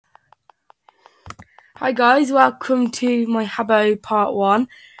Hi guys, welcome to my Habbo part 1.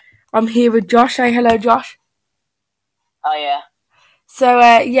 I'm here with Josh. Say hello, Josh. Oh yeah. So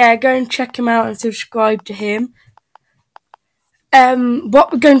yeah, go and check him out and subscribe to him.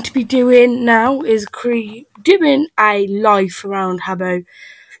 What we're going to be doing now is doing a live around Habbo,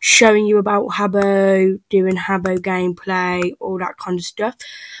 showing you about Habbo, doing Habbo gameplay, all that kind of stuff.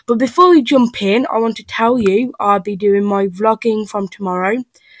 But before we jump in, I want to tell you I'll be doing my vlogging from tomorrow.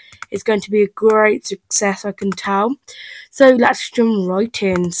 It's going to be a great success, I can tell. So let's jump right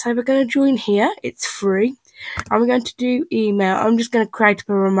in. So we're going to join here. It's free. I'm going to do email. I'm just going to create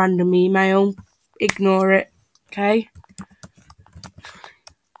a random email. Ignore it. Okay.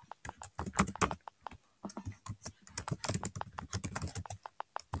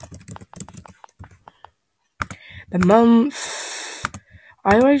 The month.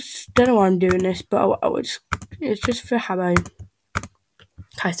 I always don't know why I'm doing this, but it's just for Habbo.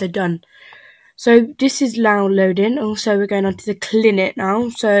 Okay, so done. So this is now loading. Also, we're going on to the clinic now.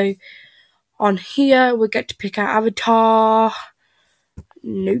 So on here, we get to pick our avatar.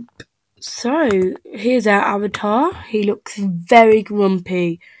 Nope. So here's our avatar. He looks very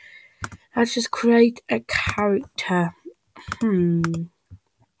grumpy. Let's just create a character. We're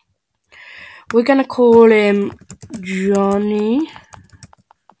gonna call him Johnny.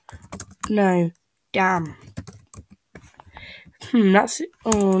 No, damn. That's it.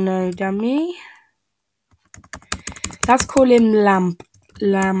 Oh no, dummy. Let's call him Lampy.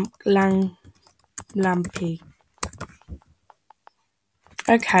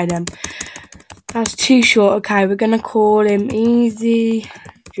 Okay then. That's too short. Okay, we're gonna call him Easy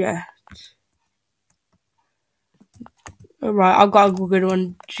Jet. Alright, I've got a good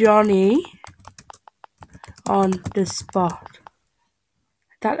one. Johnny on the spot.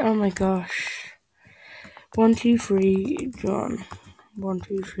 Oh my gosh. 1, 2, 3, John. 1,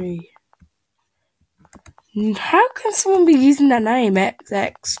 2, 3. How can someone be using that name?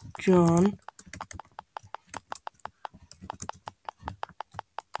 XX John.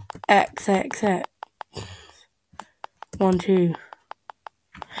 XXX. 1, 2.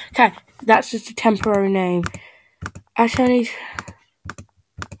 Okay, that's just a temporary name. Actually,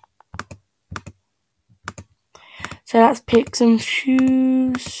 so let's pick some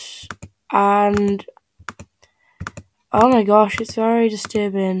shoes and oh my gosh, it's very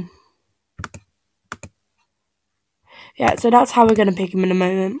disturbing. Yeah, so that's how we're gonna pick him in a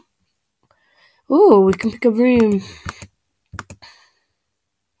moment. Ooh, we can pick a room.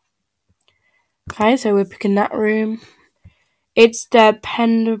 Okay, so we're picking that room. It's the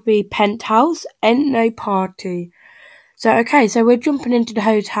Penderby penthouse, ain't no party. So, okay, so we're jumping into the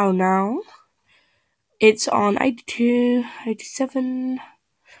hotel now. It's on 82, 87.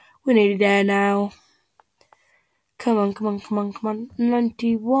 We're nearly there now. Come on.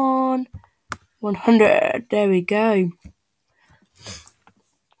 91, 100. There we go.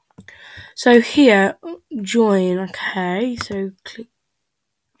 So here, join. Okay, so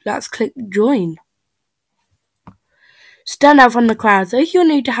let's click join. Stand out from the crowd. So if you're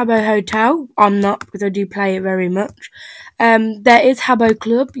new to Habbo Hotel, I'm not because I do play it very much. There is Habbo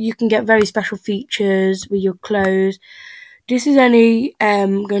Club. You can get very special features with your clothes. This is only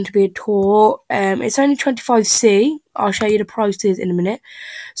going to be a tour. It's only 25C. I'll show you the prices in a minute.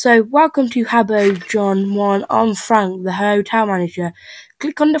 So welcome to Habbo John 1. I'm Frank, the hotel manager.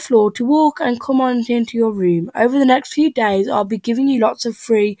 Click on the floor to walk and come on into your room. Over the next few days, I'll be giving you lots of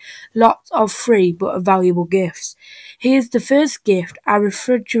free but valuable gifts. Here's the first gift, a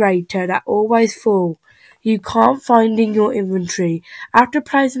refrigerator that always full. You can't find in your inventory. After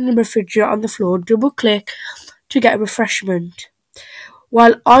placing the refrigerator on the floor, double click to get a refreshment.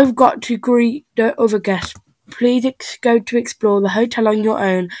 While I've got to greet the other guests, please go to explore the hotel on your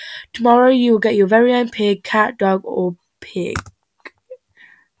own. Tomorrow you will get your very own pig, cat, dog or pig.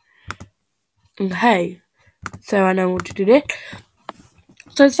 Okay, so I know what to do this.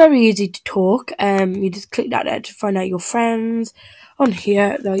 So it's very easy to talk. You just click that there to find out your friends. On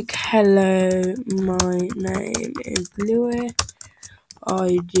here, like, hello, my name is Lewis.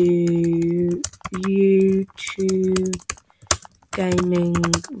 I do YouTube gaming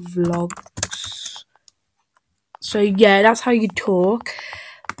vlogs. So yeah, that's how you talk.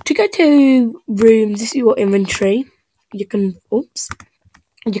 To go to rooms, this is your inventory. You can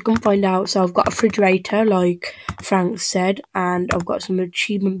find out. So I've got a refrigerator, like Frank said, and I've got some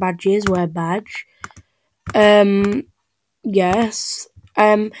achievement badges. Wear badge. Yes.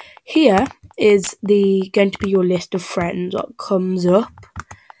 Here is going to be your list of friends that comes up,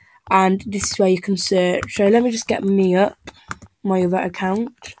 and this is where you can search. So let me just get me up, my other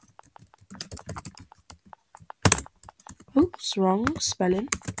account. Oops, wrong spelling.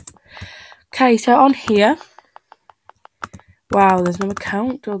 Okay, so on here, wow, there's no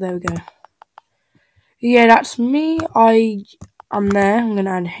account. Oh, there we go. Yeah, that's me. I'm there. I'm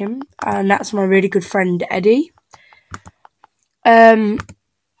gonna add him, and that's my really good friend Eddie.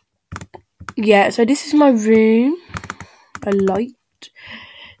 Yeah. So this is my room. A light.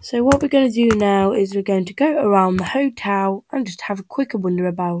 So what we're going to do now is we're going to go around the hotel and just have a quick wander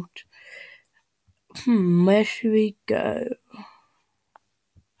about. Where should we go?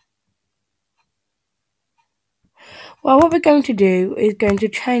 Well, what we're going to do is going to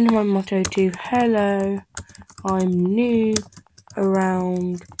change my motto to "Hello, I'm new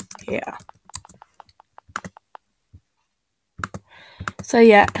around here." So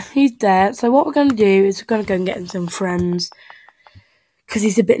yeah, he's there. So what we're going to do is we're going to go and get him some friends because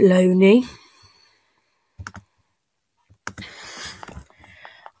he's a bit lonely.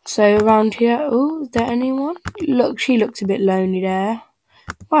 So around here, oh, is there anyone? Look, she looks a bit lonely there.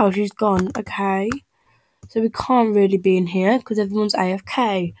 Wow, she's gone. Okay. So we can't really be in here because everyone's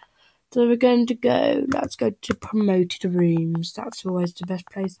AFK. So we're going to go, let's go to promoted rooms. That's always the best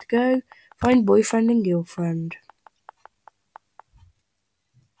place to go. Find boyfriend and girlfriend.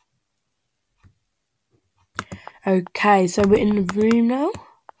 Okay, so we're in the room now.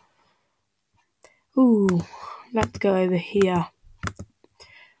 Ooh, let's go over here.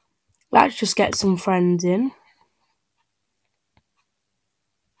 Let's just get some friends in.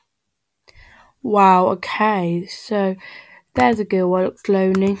 Wow, okay, so there's a girl that looks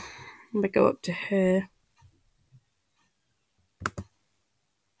lonely. I'm going to go up to her.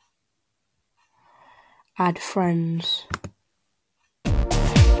 Add friends. She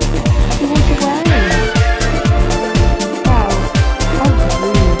went away. Wow, how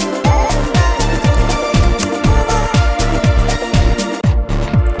rude.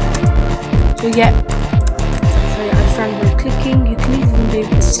 So yeah, add friend by clicking. You can even do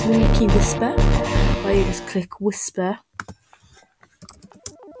the sneaky whisper, where you just click whisper.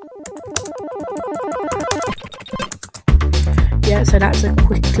 Yeah, so that's a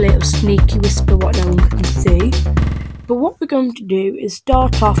quick little sneaky whisper what no one can see. But what we're going to do is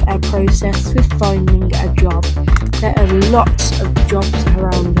start off our process with finding a job. There are lots of jobs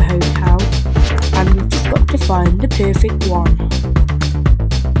around the hotel, and we've just got to find the perfect one.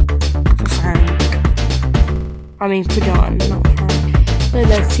 For Frank. I mean for John, not Frank. So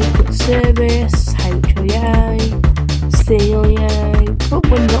there's Secret Service, HIA, CIA, but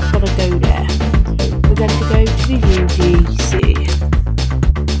we're not going to go there. We're going to go to the UGC.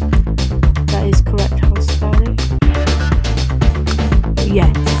 That is correct, how to spell it?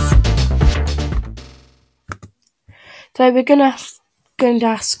 Yes. So we're going to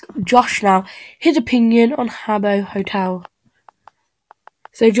ask Josh now his opinion on Habbo Hotel.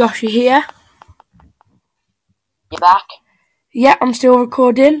 So Josh, you here? You back? Yeah, I'm still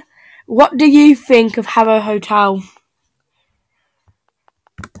recording. What do you think of Habbo Hotel?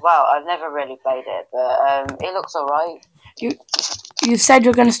 Well, I've never really played it, but it looks alright. You said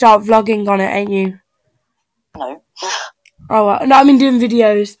you're going to start vlogging on it, ain't you? No. Oh, well, no, I mean doing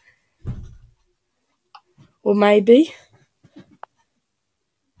videos. Or maybe.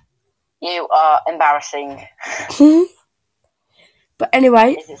 You are embarrassing. But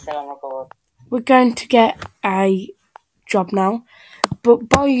anyway, Is it still on record? we're going to get a job now.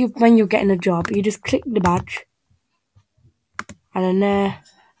 But when you're getting a job, you just click the badge. And then there.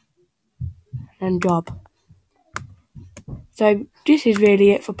 And job. So this is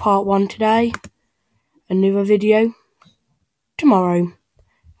really it for part 1 today. Another video tomorrow.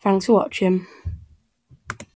 Thanks for watching.